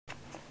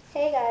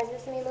Hey guys,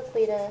 it's me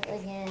Laquita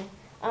again.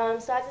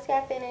 So I just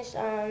got finished.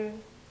 I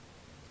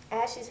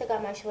actually took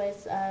out my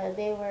shorts.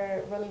 They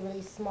were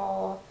really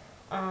small,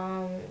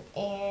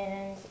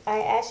 and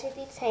I actually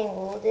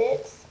detangled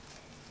it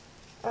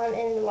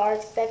in large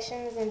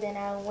sections, and then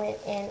I went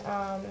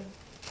and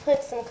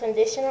put some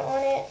conditioner on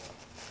it.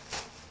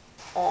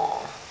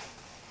 Uh,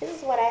 this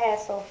is what I had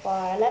so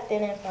far. I left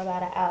it in for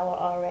about an hour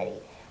already,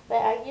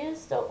 but I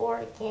used the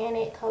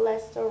Organic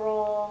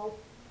Cholesterol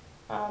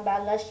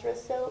by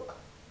Lustrasilk.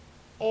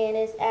 And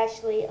it's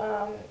actually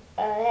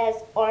has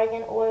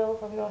argan oil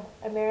from North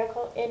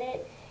America in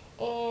it,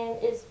 and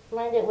it's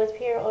blended with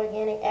pure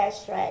organic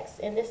extracts.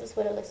 And this is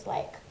what it looks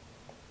like.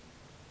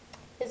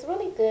 It's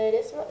really good.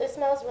 It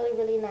smells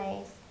really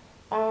nice.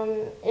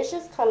 It's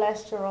just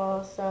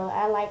cholesterol, so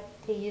I like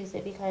to use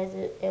it because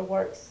it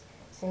works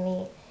to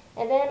me.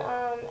 And then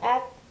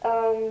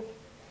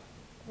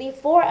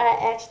before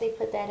I actually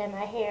put that in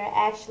my hair,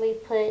 I actually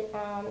put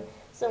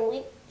some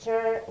wheat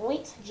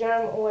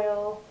germ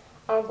oil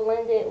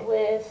blended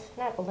with,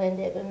 not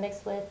blended, but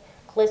mixed with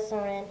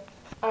glycerin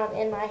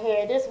in my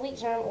hair. This wheat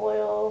germ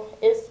oil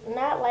is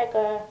not like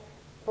a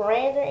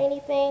brand or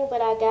anything,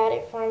 but I got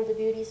it from the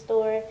beauty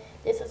store.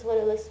 This is what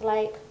it looks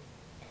like.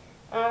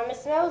 It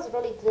smells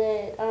really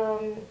good.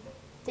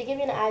 To give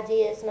you an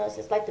idea, it smells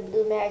just like the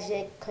Blue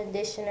Magic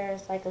conditioner.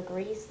 It's like a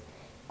grease.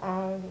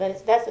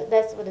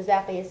 That's what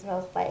exactly it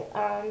smells like.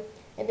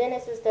 And then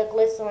this is the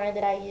glycerin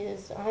that I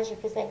use,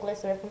 100%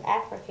 glycerin from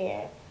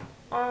Africare.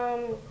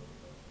 Um,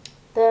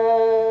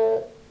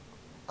 the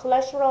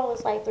cholesterol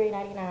is like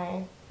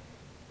 $3.99.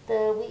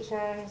 The wheat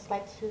germ is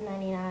like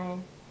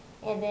 $2.99,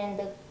 and then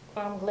the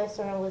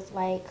glycerin was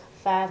like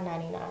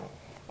 $5.99.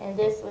 And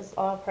this was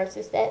all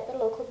purchased at the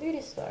local beauty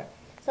store.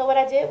 So what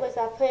I did was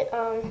I put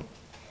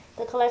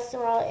the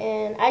cholesterol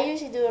in. I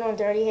usually do it on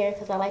dirty hair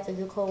because I like to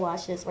do cold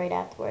washes right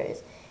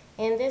afterwards.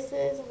 And this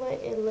is what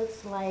it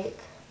looks like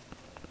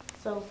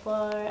so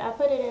far. I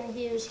put it in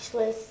huge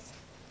twists.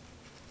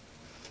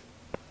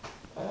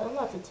 I'm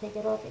about to take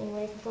it off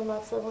anyway because I'm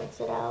about to rinse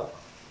it out.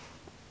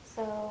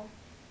 So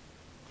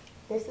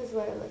this is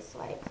what it looks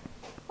like.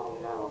 Oh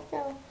no,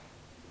 fell.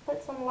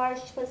 Put some large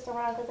twists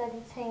around because I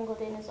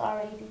detangled it and it's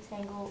already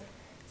detangled.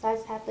 So I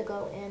just have to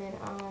go in and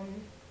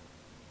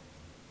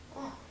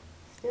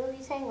still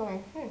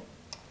detangling.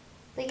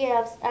 But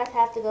yeah, I just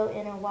have to go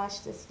in and wash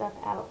this stuff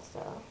out.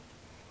 So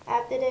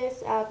after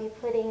this, I'll be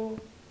putting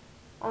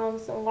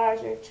some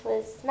larger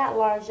twists, not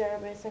larger,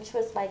 but some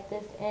twists like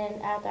this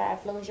in after I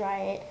blow dry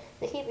it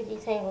to keep it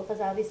detangled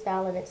because I'll be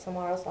styling it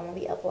tomorrow, so I'm gonna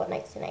be up all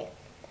night tonight.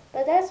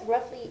 But that's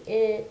roughly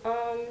it.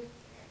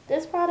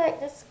 This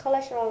product, this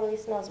cholesterol really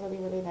smells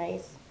really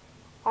nice.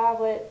 I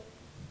would,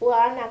 well,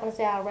 I'm not gonna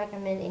say I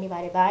recommend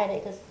anybody buying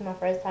it because it's my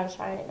first time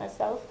trying it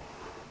myself.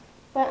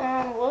 But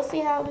we'll see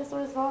how this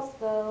results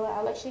go.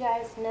 I'll let you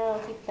guys know,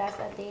 keep you guys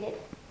updated.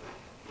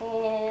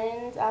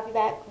 And I'll be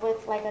back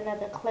with like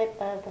another clip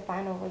of the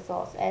final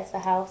results as to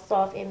how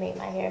soft it made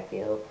my hair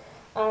feel.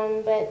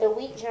 But the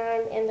wheat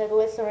germ and the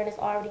glycerin is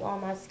already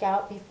on my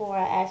scalp before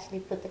I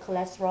actually put the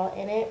cholesterol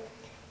in it.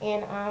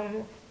 And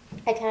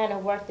I kind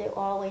of worked it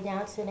all the way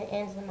down to the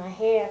ends of my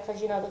hair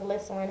because you know the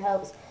glycerin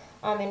helps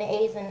and it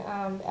aids in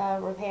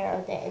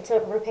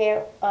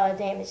repair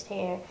damaged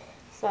hair.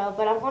 So,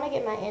 but I'm gonna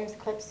get my ends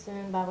clipped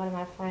soon by one of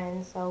my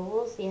friends. So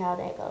we'll see how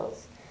that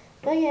goes.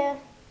 But yeah.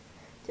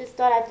 Just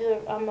thought I'd do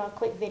a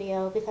quick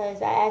video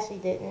because I actually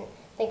didn't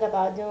think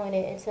about doing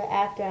it until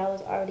after I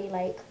was already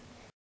like